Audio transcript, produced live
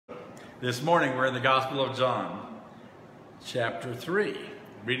This morning we're in the Gospel of John, chapter 3,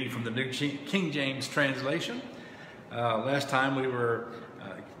 reading from the New King James translation. Last time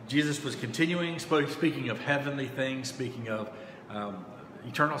Jesus was continuing, speaking of heavenly things, speaking of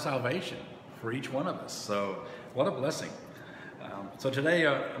eternal salvation for each one of us. So what a blessing. So today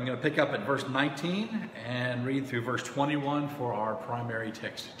I'm going to pick up at verse 19 and read through verse 21 for our primary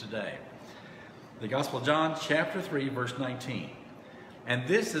text today. The Gospel of John, chapter 3, verse 19. And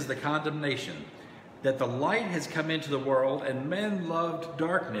this is the condemnation, that the light has come into the world, and men loved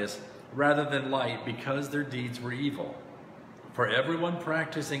darkness rather than light, because their deeds were evil. For everyone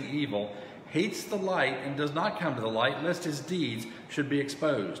practicing evil hates the light and does not come to the light, lest his deeds should be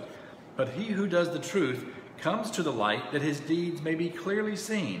exposed. But he who does the truth comes to the light, that his deeds may be clearly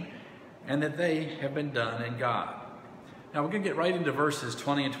seen, and that they have been done in God. Now we're going to get right into verses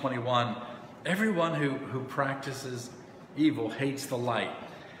 20 and 21. Everyone who practices evil hates the light.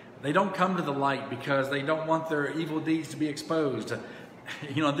 They don't come to the light because they don't want their evil deeds to be exposed.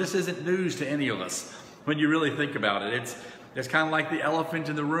 You know, this isn't news to any of us when you really think about it. It's kind of like the elephant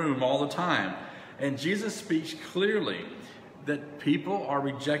in the room all the time. And Jesus speaks clearly that people are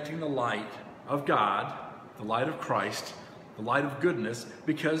rejecting the light of God, the light of Christ, the light of goodness,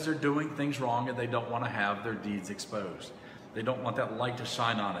 because they're doing things wrong and they don't want to have their deeds exposed. They don't want that light to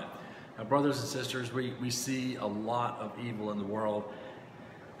shine on it. Now, brothers and sisters, we see a lot of evil in the world.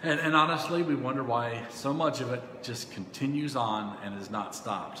 And honestly, we wonder why so much of it just continues on and is not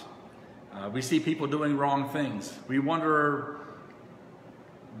stopped. We see people doing wrong things. We wonder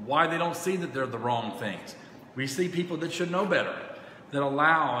why they don't see that they're the wrong things. We see people that should know better, that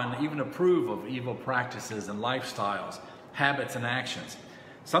allow and even approve of evil practices and lifestyles, habits and actions.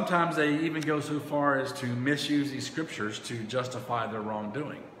 Sometimes they even go so far as to misuse these scriptures to justify their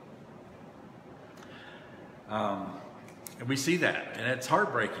wrongdoing. And we see that, and it's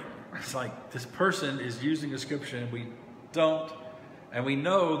heartbreaking. It's like this person is using a scripture and we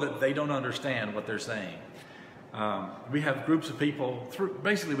know that they don't understand what they're saying. We have groups of people,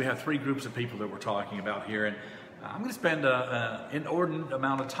 basically we have three groups of people that we're talking about here, and I'm going to spend an inordinate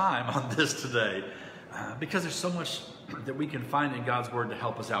amount of time on this today because there's so much that we can find in God's Word to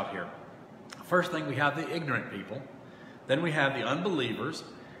help us out here. First thing, we have the ignorant people, then we have the unbelievers,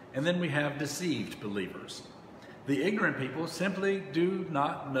 and then we have deceived believers. The ignorant people simply do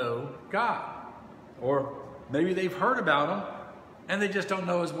not know God. Or maybe they've heard about Him and they just don't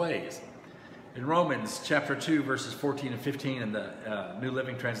know His ways. In Romans chapter 2, verses 14 and 15 in the New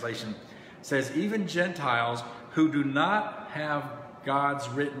Living Translation says, even Gentiles who do not have God's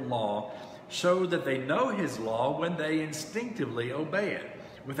written law show that they know His law when they instinctively obey it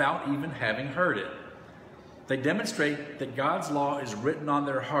without even having heard it. They demonstrate that God's law is written on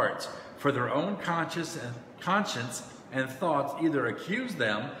their hearts, for their own conscience and thoughts either accuse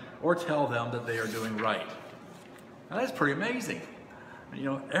them or tell them that they are doing right. Now that's pretty amazing. You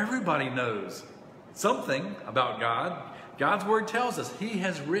know, everybody knows something about God. God's Word tells us He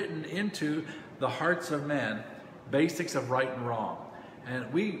has written into the hearts of men basics of right and wrong.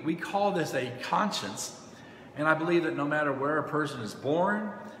 And we call this a conscience. And I believe that no matter where a person is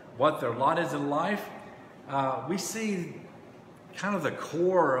born, what their lot is in life, we see kind of the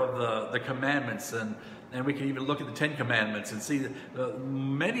core of the commandments, and we can even look at the 10 Commandments and see that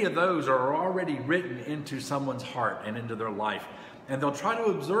many of those are already written into someone's heart and into their life. And they'll try to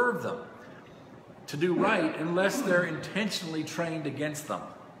observe them to do right unless they're intentionally trained against them.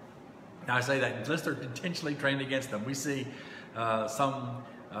 Now I say that, unless they're intentionally trained against them. We see some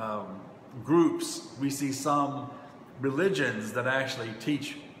groups, we see some religions that actually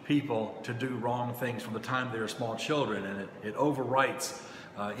teach people to do wrong things from the time they're small children, and it overwrites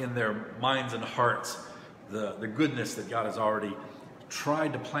in their minds and hearts the goodness that God has already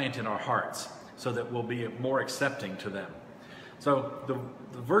tried to plant in our hearts so that we'll be more accepting to them. So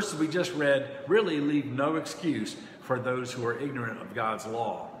the verses we just read really leave no excuse for those who are ignorant of God's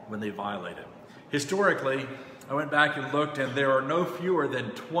law when they violate it. Historically, I went back and looked, and there are no fewer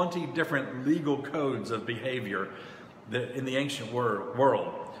than 20 different legal codes of behavior in the ancient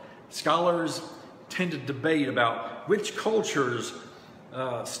world. Scholars tend to debate about which cultures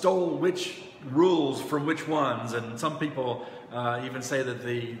stole which rules from which ones, and some people even say that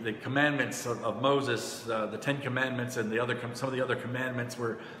the commandments of Moses, the 10 Commandments, and some of the other commandments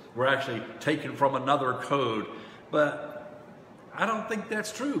were actually taken from another code. But I don't think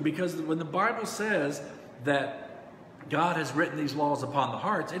that's true, because when the Bible says that God has written these laws upon the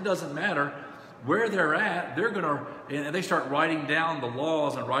hearts, it doesn't matter where they're at. And they start writing down the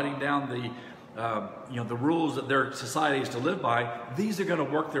laws and writing down the rules that their society is to live by. These are going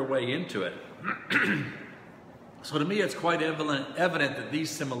to work their way into it. So to me, it's quite evident that these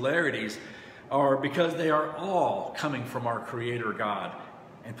similarities are because they are all coming from our Creator God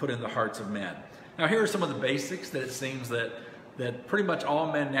and put in the hearts of men. Now, here are some of the basics that it seems that pretty much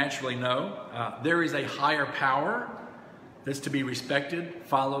all men naturally know. There is a higher power that's to be respected,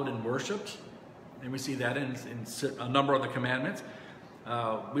 followed, and worshiped. And we see that in a number of the commandments.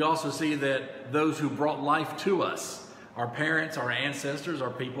 We also see that those who brought life to us, our parents, our ancestors,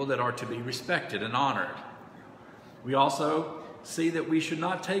 are people that are to be respected and honored. We also see that we should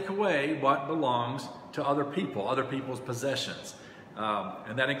not take away what belongs to other people, other people's possessions.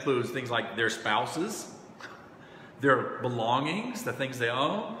 And that includes things like their spouses, their belongings, the things they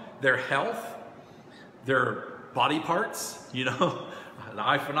own, their health, their body parts. You know, an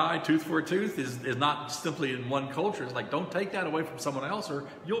eye for an eye, tooth for a tooth is not simply in one culture. It's like, don't take that away from someone else or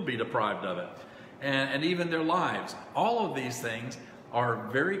you'll be deprived of it. And even their lives. All of these things are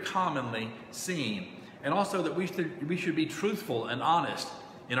very commonly seen. And also that we should be truthful and honest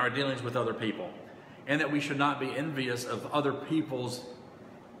in our dealings with other people. And that we should not be envious of other people's,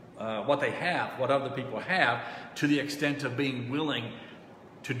 what they have, what other people have, to the extent of being willing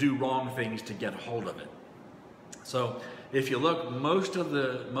to do wrong things to get a hold of it. So if you look, most of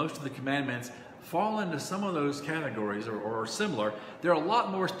the commandments fall into some of those categories or similar. There are a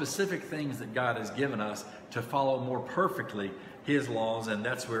lot more specific things that God has given us to follow more perfectly His laws, and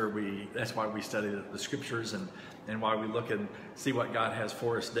that's why we study the scriptures and why we look and see what God has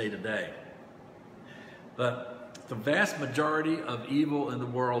for us day to day. But the vast majority of evil in the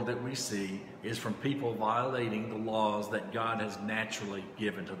world that we see is from people violating the laws that God has naturally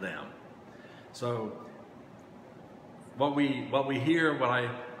given to them. So what we hear,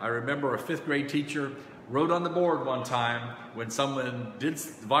 I remember a 5th grade teacher wrote on the board one time when someone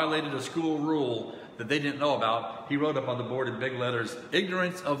violated a school rule that they didn't know about. He wrote up on the board in big letters,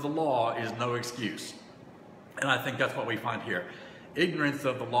 "Ignorance of the law is no excuse." And I think that's what we find here. Ignorance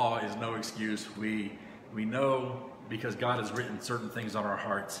of the law is no excuse. We know because God has written certain things on our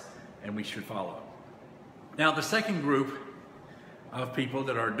hearts and we should follow. Now, the second group of people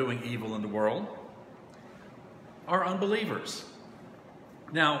that are doing evil in the world are unbelievers.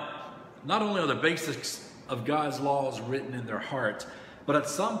 Now, not only are the basics of God's laws written in their hearts, but at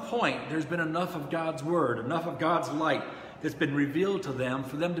some point there's been enough of God's word, enough of God's light that's been revealed to them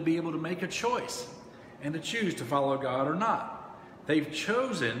for them to be able to make a choice and to choose to follow God or not. They've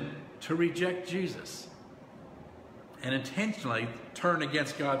chosen to reject Jesus and intentionally turn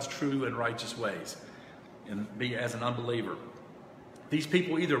against God's true and righteous ways and be as an unbeliever. These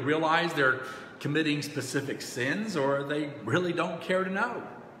people either realize they're committing specific sins or they really don't care to know.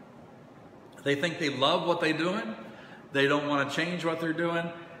 They think they love what they're doing. They don't want to change what they're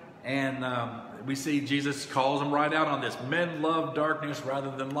doing. And we see Jesus calls them right out on this. Men love darkness rather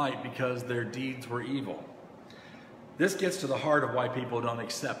than light because their deeds were evil. This gets to the heart of why people don't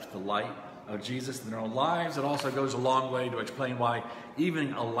accept the light of Jesus in their own lives. It also goes a long way to explain why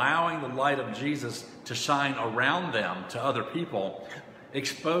even allowing the light of Jesus to shine around them to other people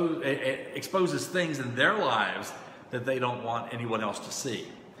exposes things in their lives that they don't want anyone else to see.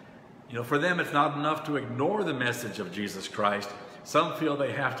 You know, for them, it's not enough to ignore the message of Jesus Christ. Some feel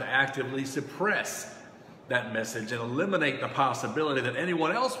they have to actively suppress that message and eliminate the possibility that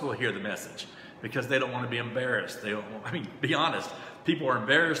anyone else will hear the message because they don't want to be embarrassed. Be honest. People are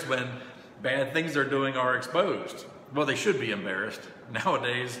embarrassed when bad things they're doing are exposed. Well, they should be embarrassed.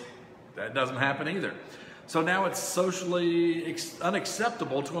 Nowadays, that doesn't happen either. So now it's socially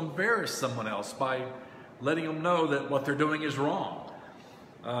unacceptable to embarrass someone else by letting them know that what they're doing is wrong.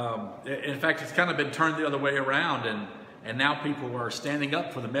 In fact, it's kind of been turned the other way around, and now people who are standing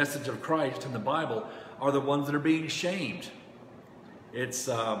up for the message of Christ in the Bible are the ones that are being shamed. It's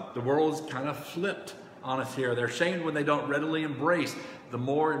the world's kind of flipped on us here. They're shamed when they don't readily embrace the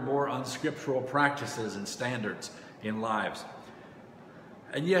more and more unscriptural practices and standards in lives.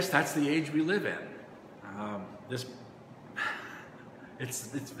 And yes, that's the age we live in.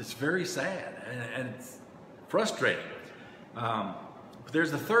 It's very sad and it's frustrating. But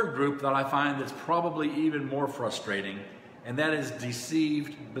there's a third group that I find that's probably even more frustrating, and that is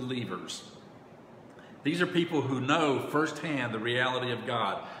deceived believers. These are people who know firsthand the reality of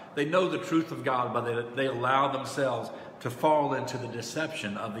God. They know the truth of God, but they allow themselves to fall into the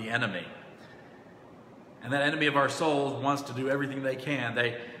deception of the enemy. And that enemy of our souls wants to do everything they can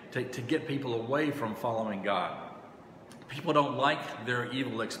to get people away from following God. People don't like their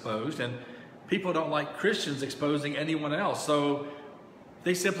evil exposed, and people don't like Christians exposing anyone else, so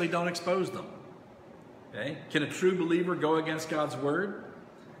they simply don't expose them. Okay? Can a true believer go against God's word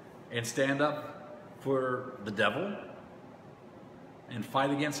and stand up for the devil and fight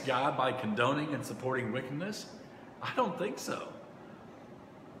against God by condoning and supporting wickedness? I don't think so.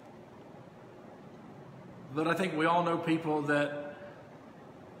 But I think we all know people that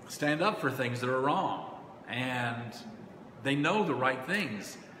stand up for things that are wrong, and they know the right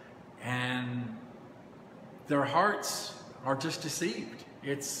things, and their hearts are just deceived.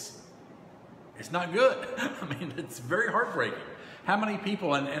 It's not good. I mean, it's very heartbreaking. How many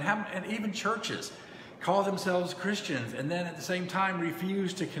people and even churches call themselves Christians and then at the same time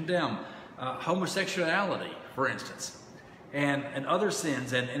refuse to condemn homosexuality, for instance, and other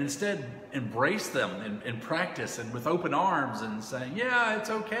sins, and instead embrace them in practice and with open arms and saying, yeah, it's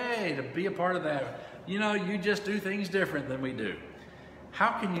okay to be a part of that. You know, you just do things different than we do.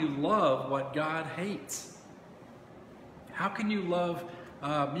 How can you love what God hates? How can you love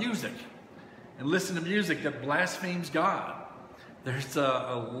music and listen to music that blasphemes God? There's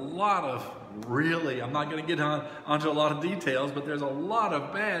a lot of really, I'm not going to get onto a lot of details, but there's a lot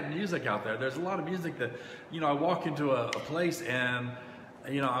of bad music out there. There's a lot of music that, you know, I walk into a place and,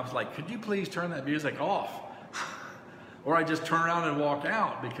 you know, I was like, could you please turn that music off? Or I just turn around and walk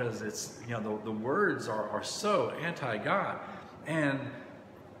out because it's, you know, the words are so anti-God. And,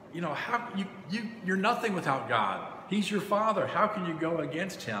 you know, how you're nothing without God. He's your Father. How can you go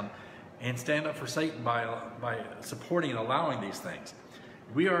against Him and stand up for Satan by supporting and allowing these things?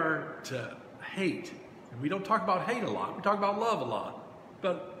 We are to hate. And we don't talk about hate a lot. We talk about love a lot.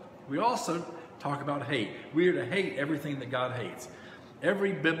 But we also talk about hate. We are to hate everything that God hates.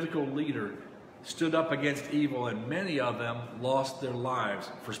 Every biblical leader stood up against evil, and many of them lost their lives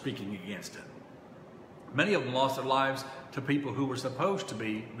for speaking against it. Many of them lost their lives to people who were supposed to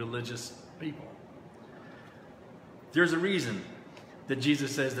be religious people. There's a reason that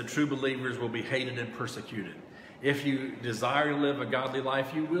Jesus says that true believers will be hated and persecuted. If you desire to live a godly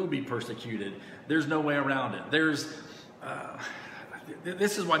life, you will be persecuted. There's no way around it.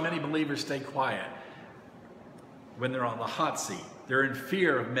 This is why many believers stay quiet when they're on the hot seat. They're in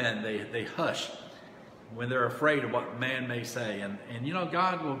fear of men. They hush when they're afraid of what man may say. And you know,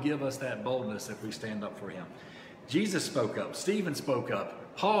 God will give us that boldness if we stand up for Him. Jesus spoke up. Stephen spoke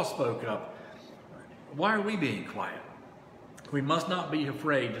up. Paul spoke up. Why are we being quiet? We must not be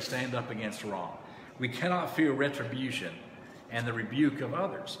afraid to stand up against wrong. We cannot fear retribution and the rebuke of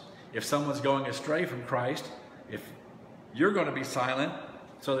others. If someone's going astray from Christ, if you're going to be silent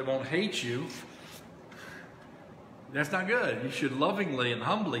so they won't hate you, that's not good. You should lovingly and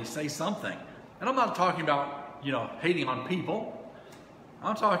humbly say something. And I'm not talking about, you know, hating on people.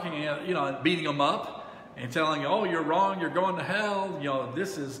 I'm talking, you know, beating them up and telling you, oh, you're wrong, you're going to hell.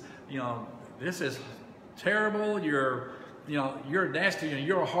 This is terrible. You're nasty,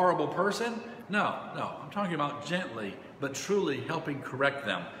 you're a horrible person. No, I'm talking about gently, but truly helping correct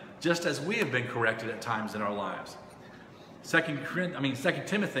them, just as we have been corrected at times in our lives. 2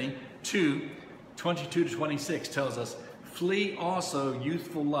 Timothy 2:22-26 tells us, flee also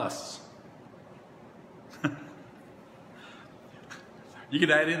youthful lusts. You could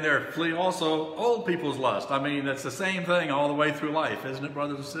add in there, flee also old people's lust. I mean, that's the same thing all the way through life, isn't it,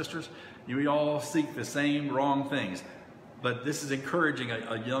 brothers and sisters? We all seek the same wrong things. But this is encouraging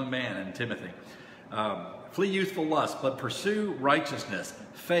a young man in Timothy. Flee youthful lust, but pursue righteousness,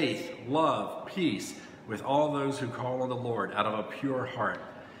 faith, love, peace with all those who call on the Lord out of a pure heart.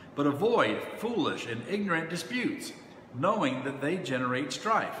 But avoid foolish and ignorant disputes, knowing that they generate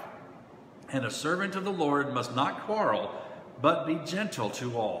strife. And a servant of the Lord must not quarrel, but be gentle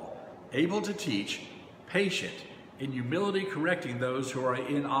to all, able to teach, patient, in humility correcting those who are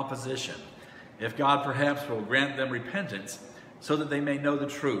in opposition. If God perhaps will grant them repentance, so that they may know the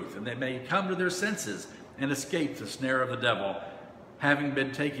truth, and they may come to their senses and escape the snare of the devil, having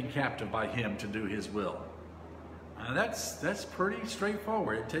been taken captive by him to do his will. That's pretty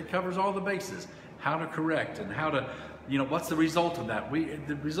straightforward. It covers all the bases. How to correct and how to, what's the result of that?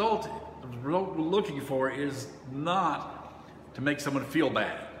 The result we're looking for is not to make someone feel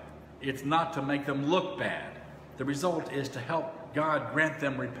bad. It's not to make them look bad. The result is to help God grant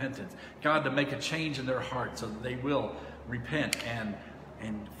them repentance. God to make a change in their heart so that they will repent and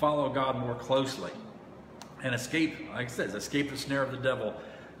follow God more closely. And escape, like it says, escape the snare of the devil.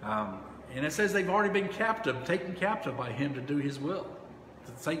 And it says they've already been taken captive by him to do his will,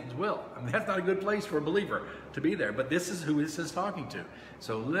 Satan's will. I mean, that's not a good place for a believer to be there, but this is who this is talking to.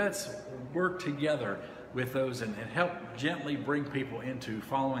 So let's work together with those and help gently bring people into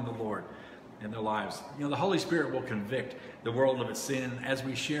following the Lord in their lives. The Holy Spirit will convict the world of its sin as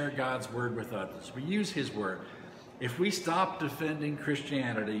we share God's word with others. We use his word. If we stop defending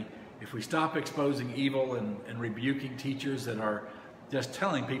Christianity, if we stop exposing evil and rebuking teachers that are just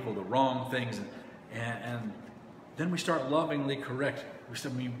telling people the wrong things and then we start lovingly correcting. We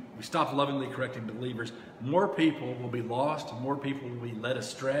stop lovingly correcting believers. More people will be lost. More people will be led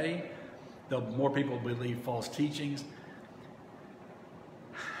astray. More people will believe false teachings.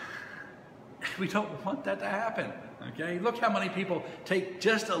 We don't want that to happen. Okay? Look how many people take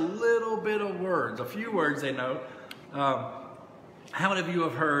just a little bit of words, a few words they know. How many of you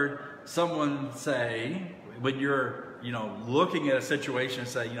have heard someone say, when you're looking at a situation and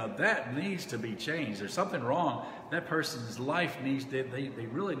say, that needs to be changed. There's something wrong. That person's life they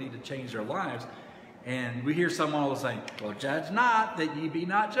really need to change their lives. And we hear someone all saying, well, judge not, that ye be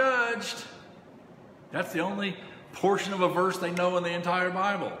not judged. That's the only portion of a verse they know in the entire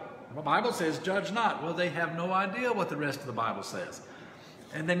Bible. The Bible says, judge not. Well, they have no idea what the rest of the Bible says.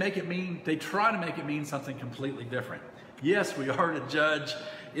 And they try to make it mean something completely different. Yes, we are to judge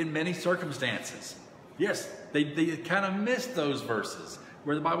in many circumstances. Yes, they kind of miss those verses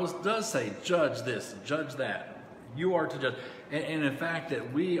where the Bible does say, judge this, judge that. You are to judge. And in fact,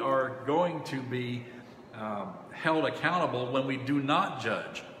 that we are going to be held accountable when we do not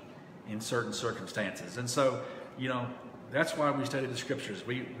judge in certain circumstances. And so, that's why we study the Scriptures.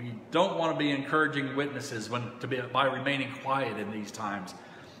 We don't want to be encouraging witnesses by remaining quiet in these times.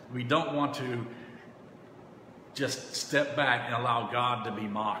 We don't want to just step back and allow God to be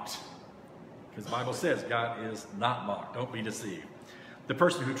mocked. Because the Bible says God is not mocked. Don't be deceived. The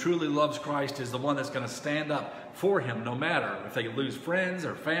person who truly loves Christ is the one that's going to stand up for him no matter if they lose friends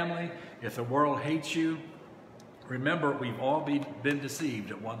or family, if the world hates you. Remember, we've all been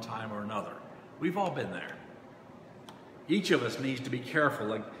deceived at one time or another. We've all been there. Each of us needs to be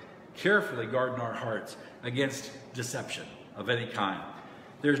carefully guarding our hearts against deception of any kind.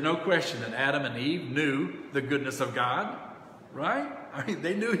 There's no question that Adam and Eve knew the goodness of God, right? I mean,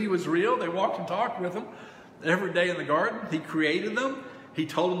 they knew he was real. They walked and talked with him every day in the garden. He created them. He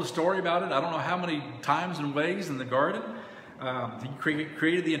told them the story about it. I don't know how many times and ways in the garden. He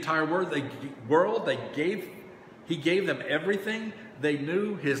created the entire world. He gave them everything. They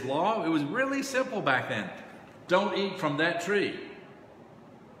knew his law. It was really simple back then. Don't eat from that tree.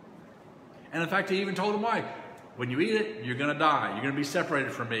 And in fact, he even told them why. When you eat it, you're going to die. You're going to be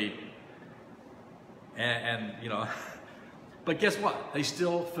separated from me. But guess what? They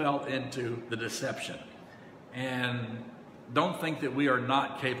still fell into the deception. And don't think that we are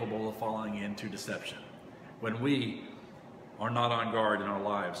not capable of falling into deception when we are not on guard in our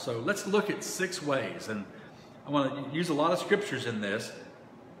lives. So let's look at 6 ways. And I want to use a lot of scriptures in this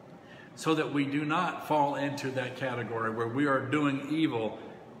so that we do not fall into that category where we are doing evil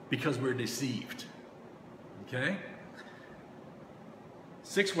because we're deceived. Okay?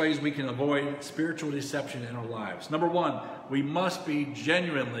 6 ways we can avoid spiritual deception in our lives. Number 1, we must be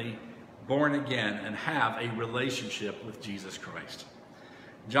genuinely born again and have a relationship with Jesus Christ.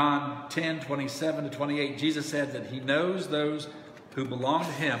 John 10:27-28, Jesus said that he knows those who belong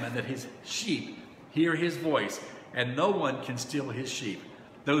to him and that his sheep hear his voice, and no one can steal his sheep.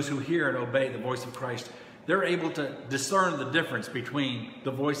 Those who hear and obey the voice of Christ, they're able to discern the difference between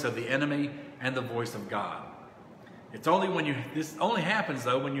the voice of the enemy and the voice of God. This only happens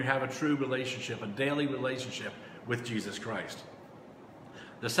though when you have a true relationship, a daily relationship with Jesus Christ.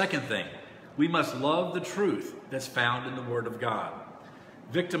 The second thing, we must love the truth that's found in the Word of God.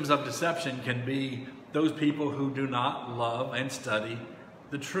 Victims of deception can be those people who do not love and study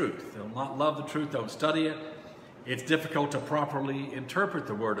the truth. They'll not love the truth, don't study it. It's difficult to properly interpret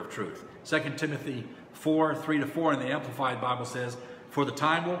the word of truth. 2 Timothy 4:3-4 in the Amplified Bible says, "For the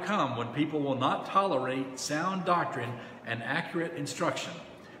time will come when people will not tolerate sound doctrine and accurate instruction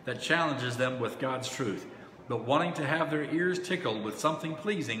that challenges them with God's truth, but wanting to have their ears tickled with something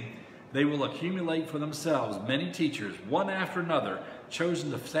pleasing, they will accumulate for themselves many teachers, one after another, chosen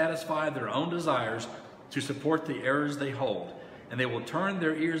to satisfy their own desires to support the errors they hold, and they will turn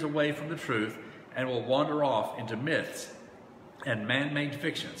their ears away from the truth and will wander off into myths and man-made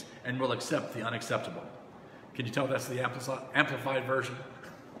fictions and will accept the unacceptable." Can you tell that's the amplified version?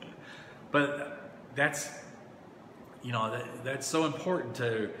 But that's so important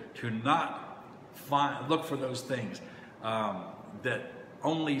to not look for those things that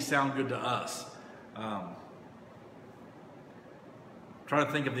only sound good to us. Trying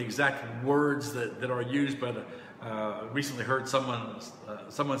to think of the exact words that are used, but recently heard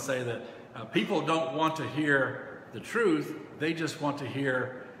someone say that people don't want to hear the truth, they just want to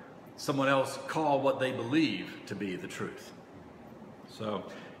hear someone else call what they believe to be the truth. So,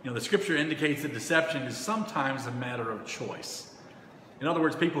 the scripture indicates that deception is sometimes a matter of choice. In other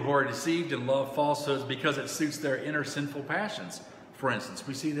words, people who are deceived and love falsehoods because it suits their inner sinful passions. For instance,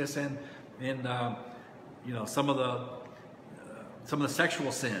 we see this in some of the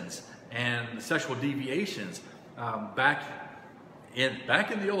sexual sins and sexual deviations Back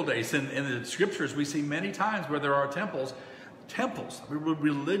in the old days, in the scriptures, we see many times where there are temples,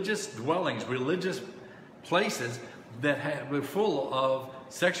 religious dwellings, religious places that were full of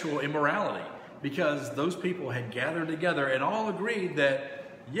sexual immorality, because those people had gathered together and all agreed that,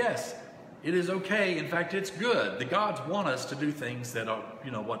 yes, it is okay. In fact, it's good. The gods want us to do things that are,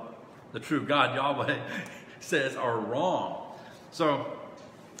 what the true God, Yahweh, says are wrong. So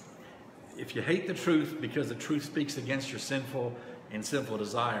if you hate the truth because the truth speaks against your sinful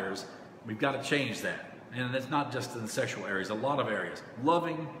desires, we've got to change that. And it's not just in the sexual areas, a lot of areas.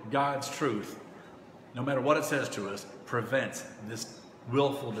 Loving God's truth, no matter what it says to us, prevents this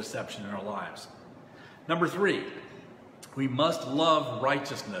willful deception in our lives. Number 3, we must love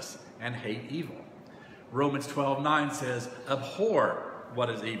righteousness and hate evil. Romans 12:9 says, abhor what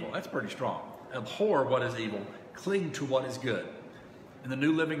is evil. That's pretty strong. Abhor what is evil. Cling to what is good. In the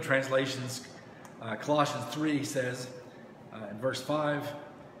New Living Translations, Colossians 3 says, in verse 5,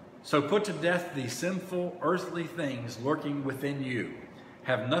 so put to death the sinful earthly things lurking within you.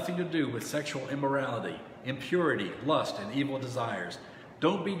 Have nothing to do with sexual immorality, impurity, lust, and evil desires.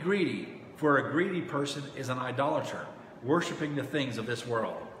 Don't be greedy, for a greedy person is an idolater, worshiping the things of this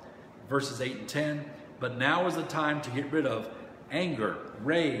world. Verses 8 and 10, but now is the time to get rid of anger,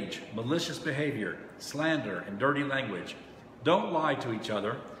 rage, malicious behavior, slander, and dirty language. Don't lie to each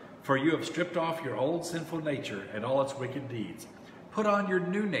other, for you have stripped off your old sinful nature and all its wicked deeds. Put on your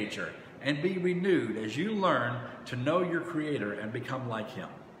new nature and be renewed as you learn to know your Creator and become like Him.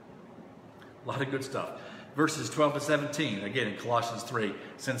 A lot of good stuff. Verses 12 to 17, again in Colossians 3.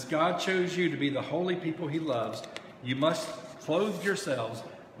 Since God chose you to be the holy people He loves, you must clothe yourselves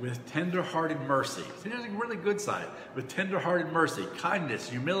with tender-hearted mercy. See, there's a really good side. With tender-hearted mercy, kindness,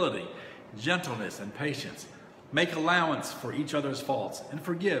 humility, gentleness, and patience. Make allowance for each other's faults and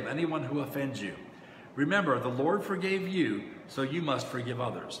forgive anyone who offends you. Remember, the Lord forgave you, so you must forgive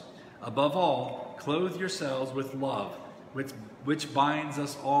others. Above all, clothe yourselves with love, which binds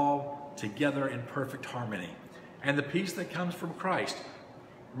us all together in perfect harmony. And the peace that comes from Christ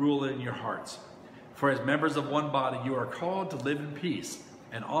rule in your hearts. For as members of one body, you are called to live in peace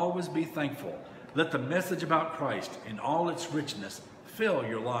and always be thankful. Let the message about Christ in all its richness fill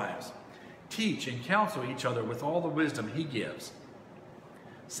your lives. Teach and counsel each other with all the wisdom He gives.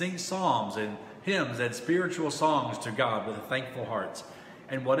 Sing psalms and hymns and spiritual songs to God with thankful hearts.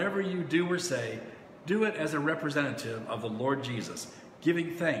 And whatever you do or say, do it as a representative of the Lord Jesus,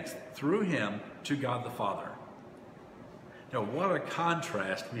 giving thanks through Him to God the Father. Now, what a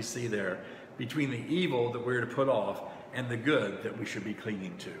contrast we see there between the evil that we're to put off and the good that we should be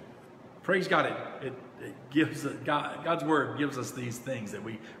clinging to. Praise God, it gives God's Word gives us these things that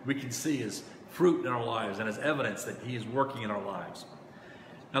we can see as fruit in our lives and as evidence that He is working in our lives.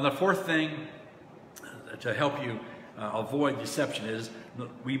 Now, the fourth thing to help you avoid deception is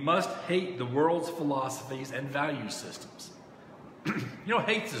we must hate the world's philosophies and value systems.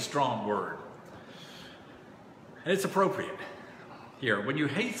 Hate's a strong word. And it's appropriate here. When you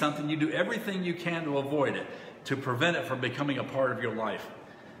hate something, you do everything you can to avoid it, to prevent it from becoming a part of your life.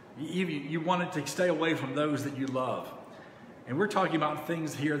 You want it to stay away from those that you love. And we're talking about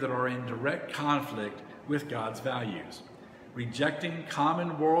things here that are in direct conflict with God's values. Rejecting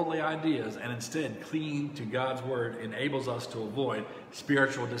common worldly ideas and instead clinging to God's Word enables us to avoid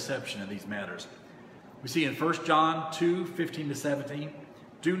spiritual deception in these matters. We see in 1 John 2, 15 to 17,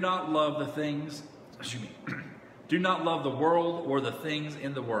 do not love do not love the world or the things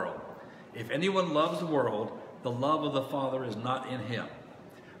in the world. If anyone loves the world, the love of the Father is not in him.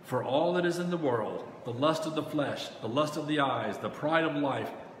 For all that is in the world, the lust of the flesh, the lust of the eyes, the pride of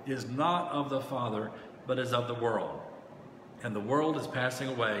life, is not of the Father, but is of the world. And the world is passing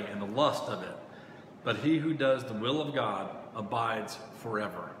away and the lust of it. But he who does the will of God abides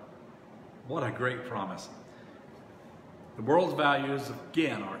forever. What a great promise. The world's values,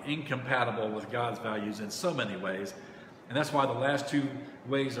 again, are incompatible with God's values in so many ways. And that's why the last two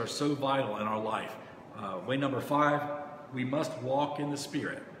ways are so vital in our life. Way number 5, we must walk in the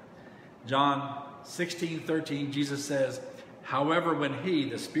Spirit. John 16:13, Jesus says, however, when He,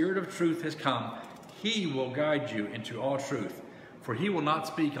 the Spirit of truth, has come, He will guide you into all truth. For He will not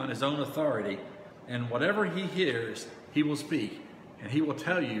speak on His own authority, and whatever He hears, He will speak, and He will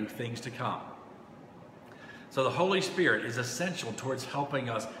tell you things to come. So the Holy Spirit is essential towards helping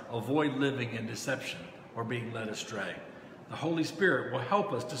us avoid living in deception or being led astray. The Holy Spirit will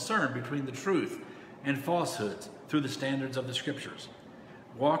help us discern between the truth and falsehoods through the standards of the Scriptures.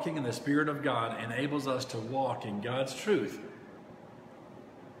 Walking in the Spirit of God enables us to walk in God's truth.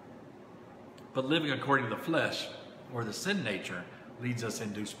 But living according to the flesh or the sin nature leads us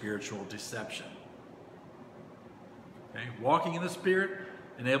into spiritual deception. Okay? Walking in the Spirit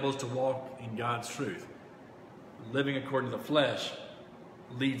enables us to walk in God's truth. Living according to the flesh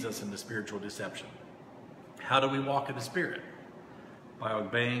leads us into spiritual deception. How do we walk in the Spirit? By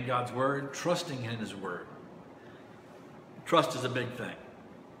obeying God's word, trusting in his word. Trust is a big thing.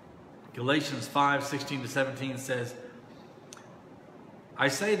 Galatians 5:16-17 says, I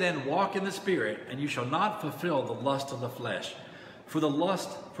say then, walk in the Spirit, and you shall not fulfill the lust of the flesh. For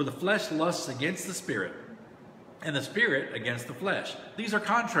the flesh lusts against the Spirit, and the Spirit against the flesh. These are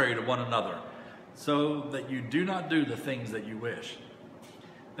contrary to one another, so that you do not do the things that you wish.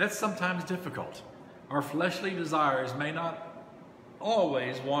 That's sometimes difficult. Our fleshly desires may not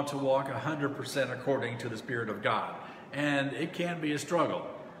always want to walk 100% according to the Spirit of God, and it can be a struggle.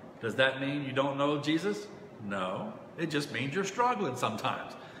 Does that mean you don't know Jesus? No, it just means you're struggling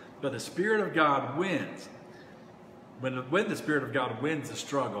sometimes. But the Spirit of God wins. When the Spirit of God wins the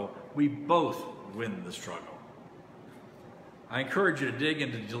struggle, we both win the struggle. I encourage you to dig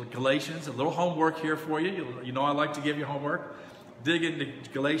into Galatians. A little homework here for you. You know I like to give you homework. Dig into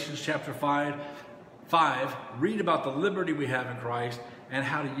Galatians chapter 5. Read about the liberty we have in Christ and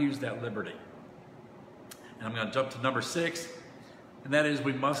how to use that liberty. And I'm going to jump to number 6, and that is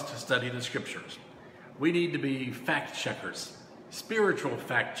we must study the Scriptures. We need to be fact checkers, spiritual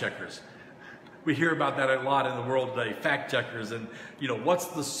fact checkers. We hear about that a lot in the world today, fact checkers, and what's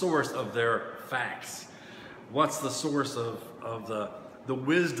the source of their facts? What's the source of the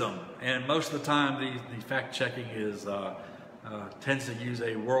wisdom? And most of the time, the fact checking tends to use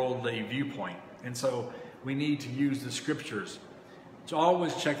a worldly viewpoint. And so we need to use the Scriptures to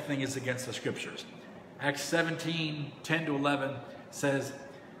always check things against the Scriptures. Acts 17:10-11 says,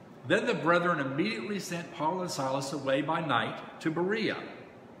 Then the brethren immediately sent Paul and Silas away by night to Berea.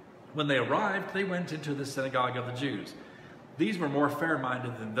 When they arrived, they went into the synagogue of the Jews. These were more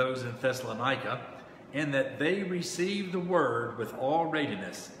fair-minded than those in Thessalonica, in that they received the word with all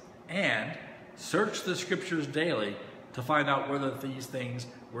readiness, and searched the Scriptures daily to find out whether these things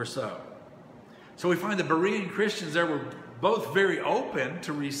were so. So we find the Berean Christians there were both very open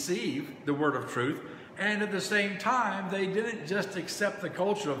to receive the word of truth, and at the same time, they didn't just accept the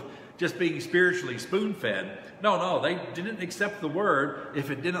culture of just being spiritually spoon-fed. No, they didn't accept the word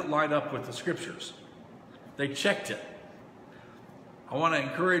if it didn't line up with the Scriptures. They checked it. I want to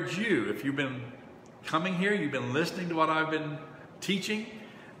encourage you, if you've been coming here, you've been listening to what I've been teaching,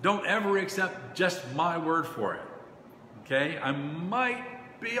 don't ever accept just my word for it. Okay? I might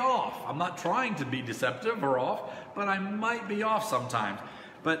be off. I'm not trying to be deceptive or off, but I might be off sometimes.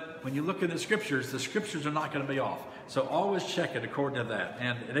 But when you look at the Scriptures are not going to be off. So always check it according to that.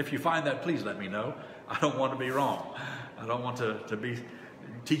 And if you find that, please let me know. I don't want to be wrong. I don't want to be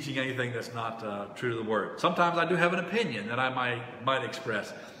teaching anything that's not true to the Word. Sometimes I do have an opinion that I might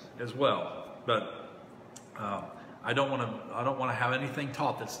express as well. But I don't want to have anything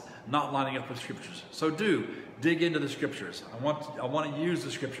taught that's not lining up with Scriptures. So do dig into the Scriptures. I want to use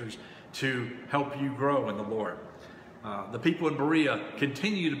the Scriptures to help you grow in the Lord. The people in Berea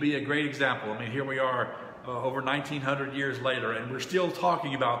continue to be a great example. I mean, here we are over 1900 years later, and we're still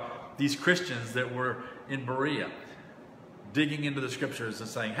talking about these Christians that were in Berea, digging into the Scriptures and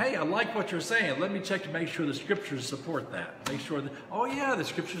saying, hey, I like what you're saying. Let me check to make sure the Scriptures support that. Make sure that, oh yeah, the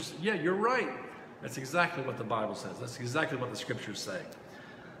Scriptures, yeah, you're right. That's exactly what the Bible says. That's exactly what the Scriptures say.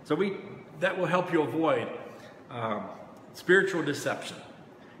 So that will help you avoid spiritual deception.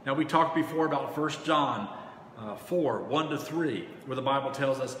 Now, we talked before about 1 John 4:1-3, where the Bible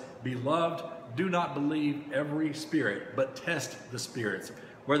tells us, Beloved, do not believe every spirit, but test the spirits,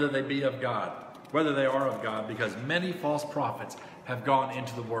 whether they be of God, whether they are of God, because many false prophets have gone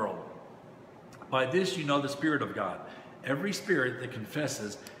into the world. By this you know the Spirit of God. Every spirit that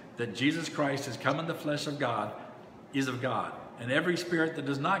confesses that Jesus Christ has come in the flesh of God is of God. And every spirit that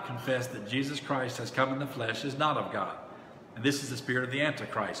does not confess that Jesus Christ has come in the flesh is not of God. And this is the spirit of the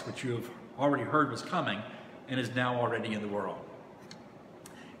Antichrist, which you have already heard was coming and is now already in the world.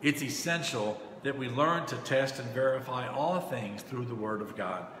 It's essential that we learn to test and verify all things through the Word of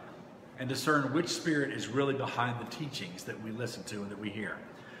God and discern which spirit is really behind the teachings that we listen to and that we hear.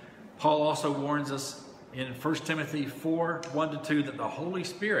 Paul also warns us in 1 Timothy 4:1-2 that the Holy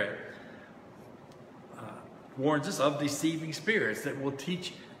Spirit warns us of deceiving spirits that will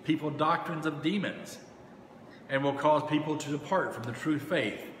teach people doctrines of demons and will cause people to depart from the true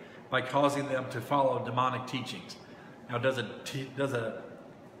faith by causing them to follow demonic teachings. Now, does a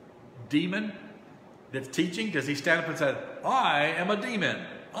demon that's teaching, does he stand up and say, I am a demon.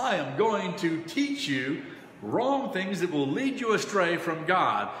 I am going to teach you wrong things that will lead you astray from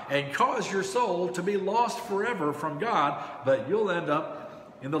God and cause your soul to be lost forever from God, but you'll end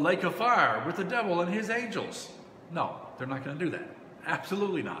up in the lake of fire with the devil and his angels? No, They're not going to do that.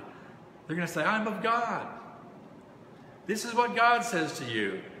 Absolutely not. They're going to say, I'm of God. This is what God says to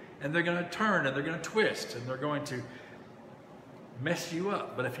you. And they're going to turn and they're going to twist and they're going to mess you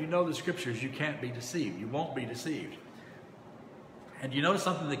up. But if you know the scriptures, you can't be deceived. You won't be deceived. And you know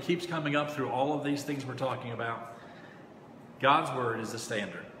something that keeps coming up through all of these things we're talking about? God's word is the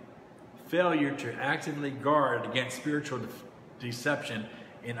standard. Failure to actively guard against spiritual deception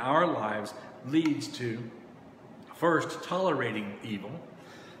in our lives leads to, first, tolerating evil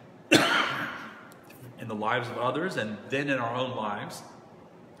in the lives of others and then in our own lives,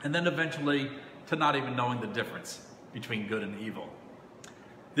 and then eventually to not even knowing the difference between good and evil.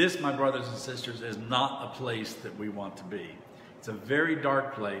 This, my brothers and sisters, is not a place that we want to be. It's a very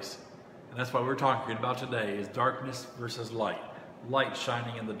dark place, and that's what we're talking about today, is darkness versus light. Light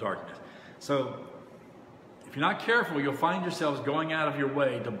shining in the darkness. So, if you're not careful, you'll find yourselves going out of your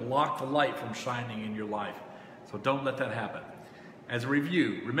way to block the light from shining in your life. So don't let that happen. As a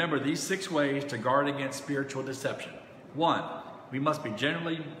review, remember these 6 ways to guard against spiritual deception. 1, we must be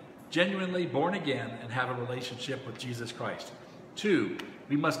genuinely born again and have a relationship with Jesus Christ. 2,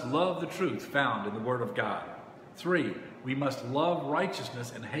 we must love the truth found in the Word of God. 3, we must love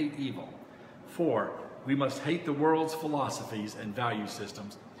righteousness and hate evil. 4, we must hate the world's philosophies and value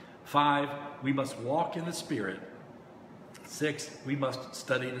systems. 5, we must walk in the Spirit. 6, we must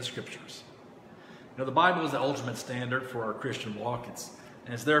study the Scriptures. You know, the Bible is the ultimate standard for our Christian walk,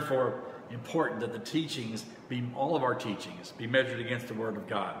 and it's therefore important that the teachings, all of our teachings, be measured against the Word of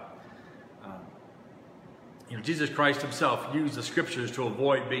God. Jesus Christ himself used the Scriptures to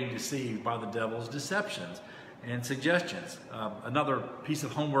avoid being deceived by the devil's deceptions and suggestions. Another piece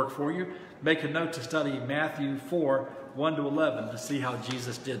of homework for you, make a note to study Matthew 4, 1 to 11 to see how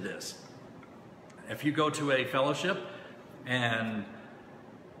Jesus did this. If you go to a fellowship and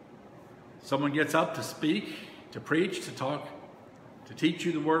someone gets up to speak, to preach, to talk, to teach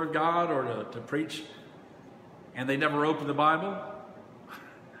you the Word of God or to preach, and they never open the Bible,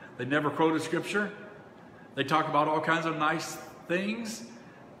 they never quote a scripture, they talk about all kinds of nice things,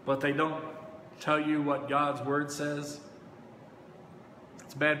 but they don't tell you what God's Word says,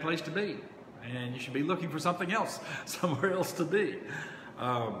 it's a bad place to be. And you should be looking for something else, somewhere else to be.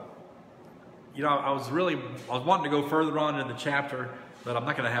 You know, I was wanting to go further on in the chapter, but I'm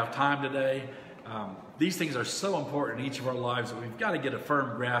not going to have time today. These things are so important in each of our lives that we've got to get a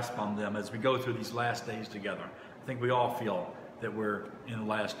firm grasp on them as we go through these last days together. I think we all feel that we're in the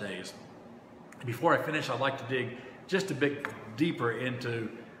last days. Before I finish, I'd like to dig just a bit deeper into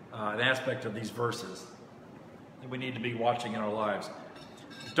an aspect of these verses that we need to be watching in our lives.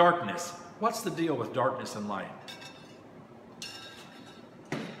 Darkness. What's the deal with darkness and light?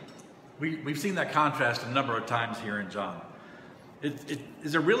 We've seen that contrast a number of times here in John.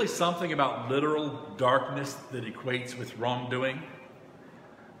 Is there really something about literal darkness that equates with wrongdoing?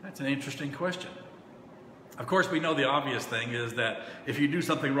 That's an interesting question. Of course, we know the obvious thing is that if you do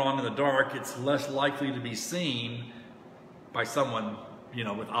something wrong in the dark, it's less likely to be seen by someone,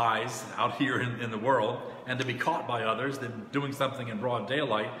 with eyes out here in the world, and to be caught by others than doing something in broad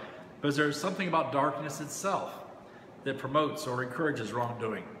daylight. But is there something about darkness itself that promotes or encourages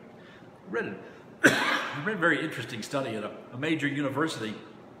wrongdoing? I read a very interesting study at a major university.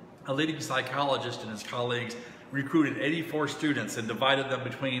 A leading psychologist and his colleagues recruited 84 students and divided them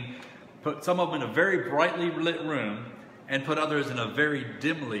put some of them in a very brightly lit room and put others in a very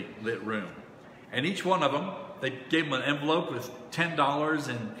dimly lit room. And each one of them, they gave them an envelope with $10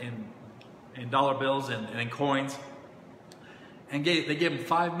 in dollar bills and in coins. And they gave them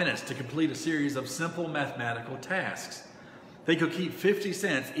 5 minutes to complete a series of simple mathematical tasks. They could keep 50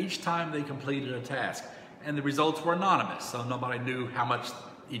 cents each time they completed a task. And the results were anonymous, so nobody knew how much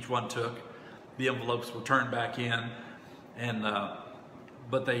each one took. The envelopes were turned back in,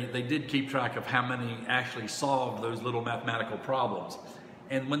 but they did keep track of how many actually solved those little mathematical problems.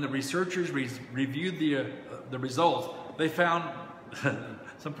 And when the researchers reviewed the results, they found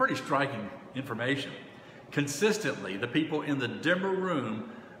some pretty striking information. Consistently, the people in the dimmer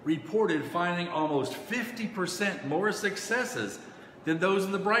room reported finding almost 50% more successes than those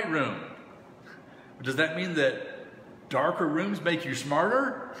in the bright room. Does that mean that darker rooms make you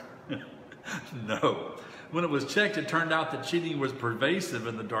smarter? No. When it was checked, it turned out that cheating was pervasive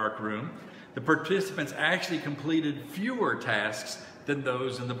in the dark room. The participants actually completed fewer tasks than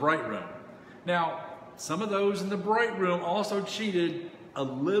those in the bright room. Now, some of those in the bright room also cheated a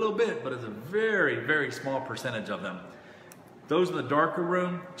little bit, but it's a very, very small percentage of them. Those in the darker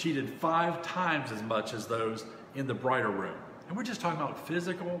room cheated 5 times as much as those in the brighter room. And we're just talking about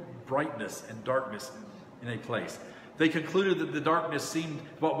physical brightness and darkness in a place. They concluded that the darkness seemed,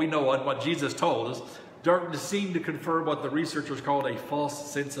 what we know and what Jesus told us, Darkness seemed to confer what the researchers called a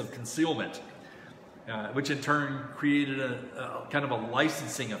false sense of concealment, which in turn created a kind of a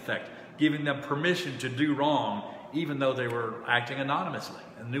licensing effect, giving them permission to do wrong even though they were acting anonymously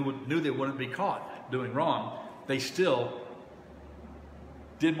and knew they wouldn't be caught doing wrong. They still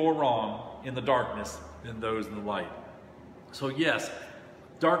did more wrong in the darkness than those in the light. So yes,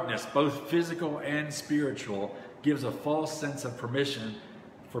 darkness, both physical and spiritual, gives a false sense of permission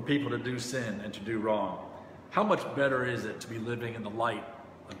for people to do sin and to do wrong. How much better is it to be living in the light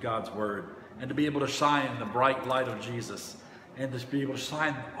of God's Word and to be able to shine the bright light of Jesus and to be able to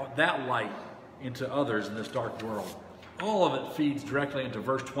shine that light into others in this dark world? All of it feeds directly into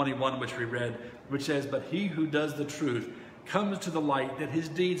verse 21, which we read, which says, "But he who does the truth comes to the light, that his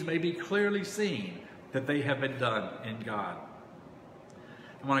deeds may be clearly seen, that they have been done in God."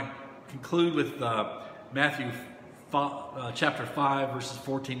 I want to conclude with Matthew chapter 5, verses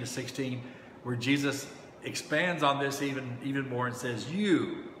 14 to 16, where Jesus expands on this even more and says,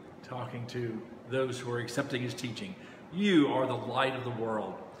 "You," talking to those who are accepting his teaching, "you are the light of the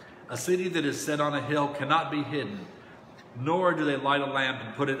world. A city that is set on a hill cannot be hidden, nor do they light a lamp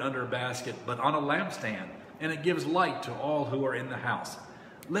and put it under a basket, but on a lampstand, and it gives light to all who are in the house.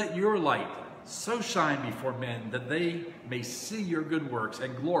 Let your light so shine before men that they may see your good works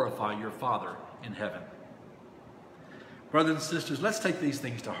and glorify your Father in heaven." Brothers and sisters, let's take these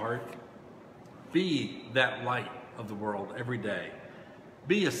things to heart. Be that light of the world every day.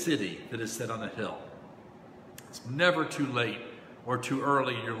 Be a city that is set on a hill. It's never too late or too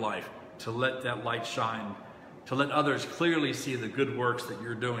early in your life to let that light shine, to let others clearly see the good works that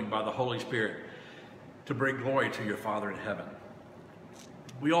you're doing by the Holy Spirit to bring glory to your Father in heaven.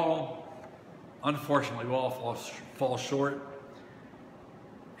 We all, unfortunately, fall short,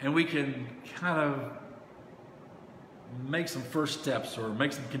 and we can kind of make some first steps or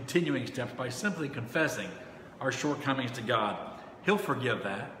make some continuing steps by simply confessing our shortcomings to God. He'll forgive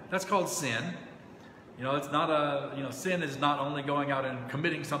that. That's called sin. It's not sin is not only going out and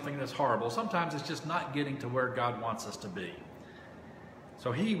committing something that's horrible. Sometimes it's just not getting to where God wants us to be.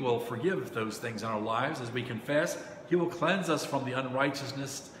 So he will forgive those things in our lives as we confess. He will cleanse us from the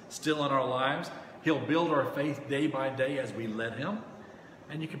unrighteousness still in our lives. He'll build our faith day by day as we let him.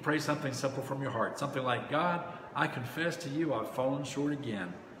 And you can pray something simple from your heart. Something like, "God, I confess to you I've fallen short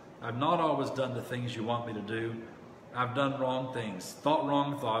again. I've not always done the things you want me to do. I've done wrong things, thought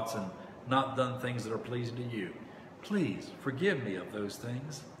wrong thoughts, and not done things that are pleasing to you. Please forgive me of those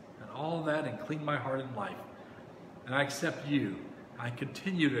things and all that, and clean my heart and life. And I accept you. I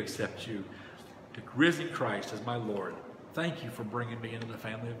continue to accept you, the risen Christ, as my Lord. Thank you for bringing me into the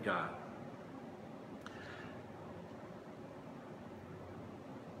family of God."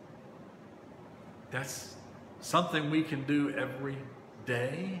 That's something we can do every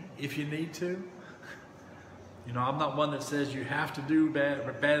day if you need to. I'm not one that says you have to do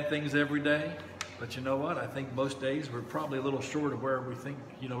bad things every day, but you know what? I think most days we're probably a little short of where we think,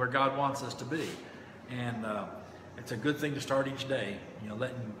 where God wants us to be. And it's a good thing to start each day,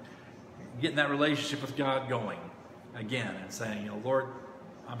 getting that relationship with God going again and saying, "Lord,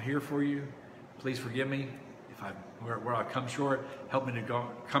 I'm here for you. Please forgive me where I come short. Help me to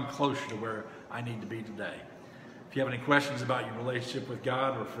come closer to where I need to be today." If you have any questions about your relationship with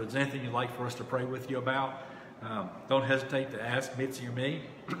God, or if there's anything you'd like for us to pray with you about, don't hesitate to ask Mitzi or me.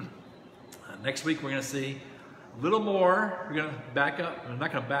 Next week we're going to see a little more. We're going to back up. We're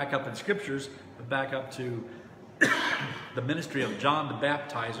not going to back up in scriptures, but back up to the ministry of John the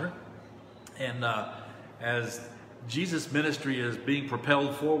Baptizer. And as Jesus' ministry is being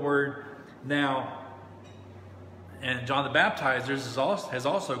propelled forward now, and John the Baptizer has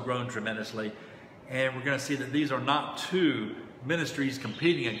also grown tremendously, and we're going to see that these are not two ministries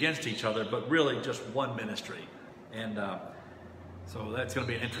competing against each other, but really just one ministry. And so that's going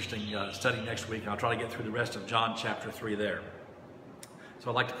to be an interesting study next week. I'll try to get through the rest of John chapter 3 there. So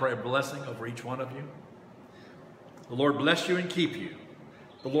I'd like to pray a blessing over each one of you. The Lord bless you and keep you.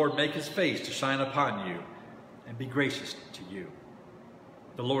 The Lord make his face to shine upon you and be gracious to you.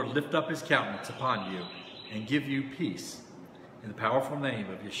 The Lord lift up his countenance upon you and give you peace. In the powerful name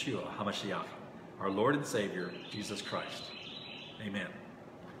of Yeshua HaMashiach, our Lord and Savior, Jesus Christ. Amen.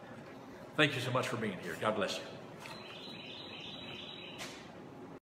 Thank you so much for being here. God bless you.